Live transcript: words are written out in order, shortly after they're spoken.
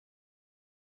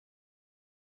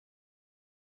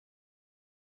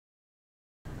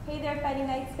Hey there, Fighting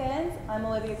Knights fans. I'm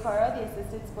Olivia Caro, the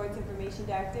Assistant Sports Information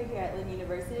Director here at Lynn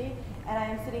University, and I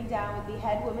am sitting down with the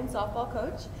head women's softball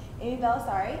coach, Amy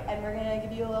Belisari, and we're going to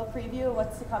give you a little preview of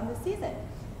what's to come this season.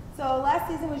 So last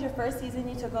season was your first season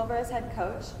you took over as head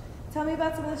coach. Tell me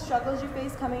about some of the struggles you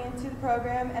faced coming into the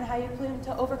program and how you plan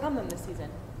to overcome them this season.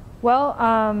 Well,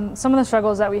 some of the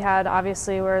struggles that we had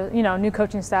obviously were, new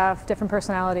coaching staff, different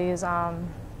personalities,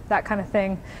 that kind of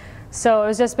thing. So it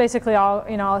was just basically all,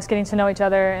 us getting to know each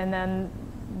other and then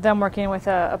them working with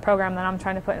a program that I'm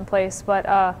trying to put in place.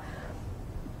 But,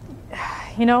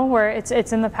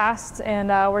 it's in the past, and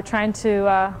we're trying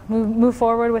to move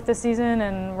forward with this season,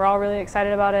 and we're all really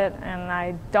excited about it. And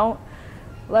I don't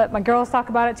let my girls talk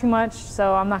about it too much,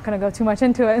 so I'm not going to go too much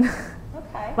into it.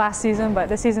 Okay. Last season, but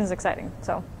this season's exciting.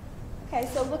 So. Okay,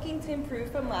 so looking to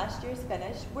improve from last year's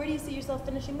finish, where do you see yourself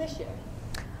finishing this year?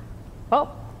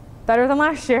 Well, better than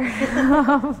last year.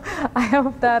 I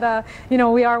hope that,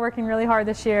 we are working really hard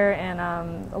this year, and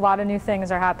a lot of new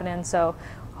things are happening, so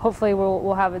hopefully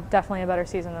we'll have definitely a better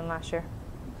season than last year.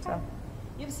 Okay. So.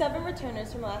 You have 7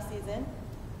 returners from last season.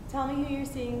 Tell me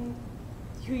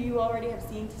who you already have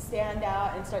seen to stand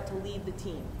out and start to lead the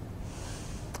team.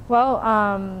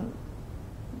 Well,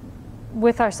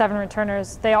 with our 7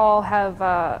 returners, they all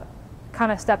have kind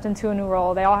of stepped into a new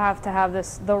role. They all have to have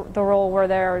the role where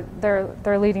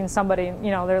they're leading somebody,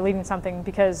 they're leading something,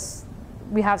 because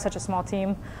we have such a small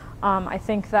team. I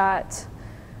think that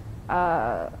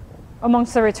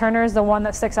amongst the returners, the one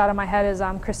that sticks out in my head is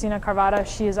Christina Carvada.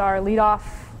 She is our leadoff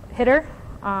hitter.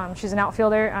 She's an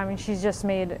outfielder. I mean, she's just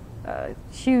made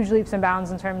huge leaps and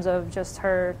bounds in terms of just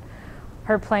her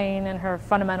playing and her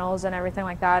fundamentals and everything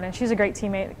like that. And she's a great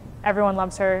teammate. Everyone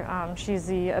loves her. She's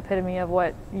the epitome of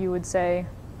what you would say,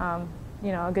 a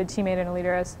good teammate and a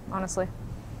leader is, honestly.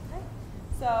 Okay.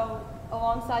 So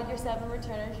alongside your 7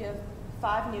 returners, you have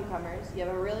 5 newcomers. You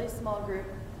have a really small group.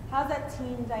 How's that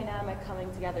team dynamic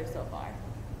coming together so far?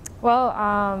 Well,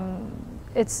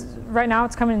 right now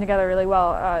it's coming together really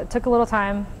well. It took a little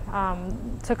time.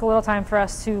 Took a little time for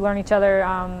us to learn each other,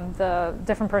 the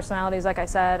different personalities, like I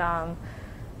said.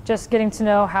 Just getting to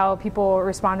know how people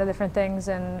respond to different things,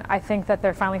 and I think that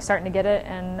they're finally starting to get it,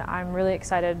 and I'm really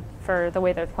excited for the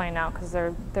way they're playing now, because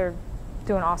they're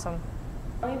doing awesome.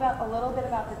 Tell me a little bit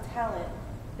about the talent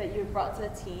that you've brought to the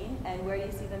team, and where do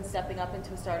you see them stepping up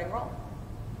into a starting role?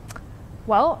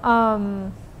 Well,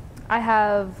 I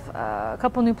have a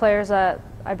couple new players that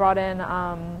I brought in.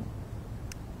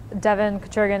 Devin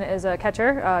Kuchergan is a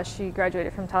catcher. She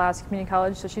graduated from Tallahassee Community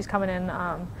College, so she's coming in.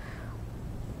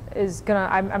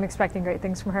 I'm expecting great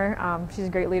things from her. She's a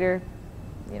great leader,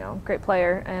 great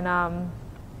player. And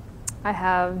I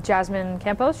have Jasmine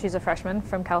Campos. She's a freshman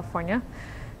from California.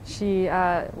 She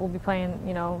will be playing,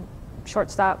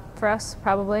 shortstop for us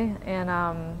probably. And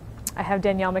I have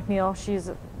Danielle McNeil. She's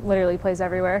literally plays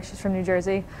everywhere. She's from New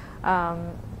Jersey.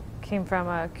 Came from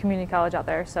a community college out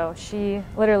there, so she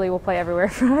literally will play everywhere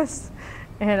for us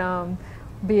and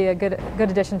be a good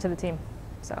addition to the team.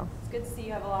 So it's good to see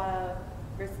you have a lot of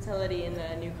versatility in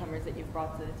the newcomers that you've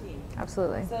brought to the team.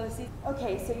 Absolutely. So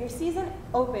your season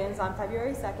opens on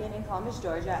February 2nd in Columbus,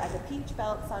 Georgia at the Peach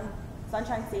Belt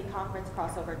Sunshine State Conference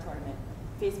crossover tournament.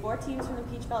 Face 4 teams from the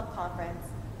Peach Belt Conference.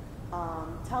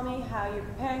 Tell me how you're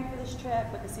preparing for this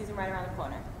trip with the season right around the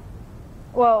corner.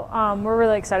 Well, we're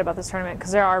really excited about this tournament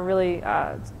because there are really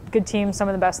good teams, some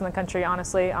of the best in the country,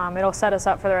 honestly. It'll set us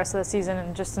up for the rest of the season,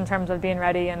 and just in terms of being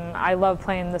ready, and I love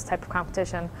playing this type of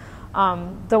competition.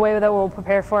 The way that we'll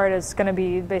prepare for it is going to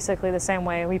be basically the same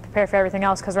way we prepare for everything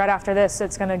else, because right after this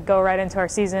it's going to go right into our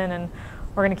season, and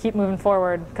we're going to keep moving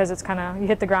forward, because it's kind of, you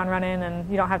hit the ground running and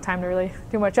you don't have time to really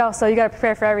do much else, so you got to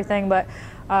prepare for everything. But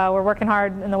we're working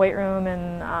hard in the weight room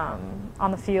and on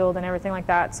the field and everything like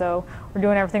that, so we're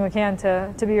doing everything we can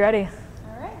to be ready.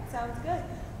 All right, sounds good.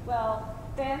 Well,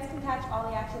 fans can catch all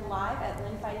the action live at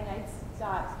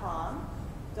lynnfightingknights.com.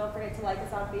 Don't forget to like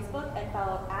us on Facebook and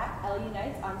follow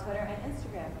 @LUKnights on Twitter and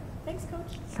Instagram. Thanks,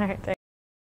 Coach. All right, thanks.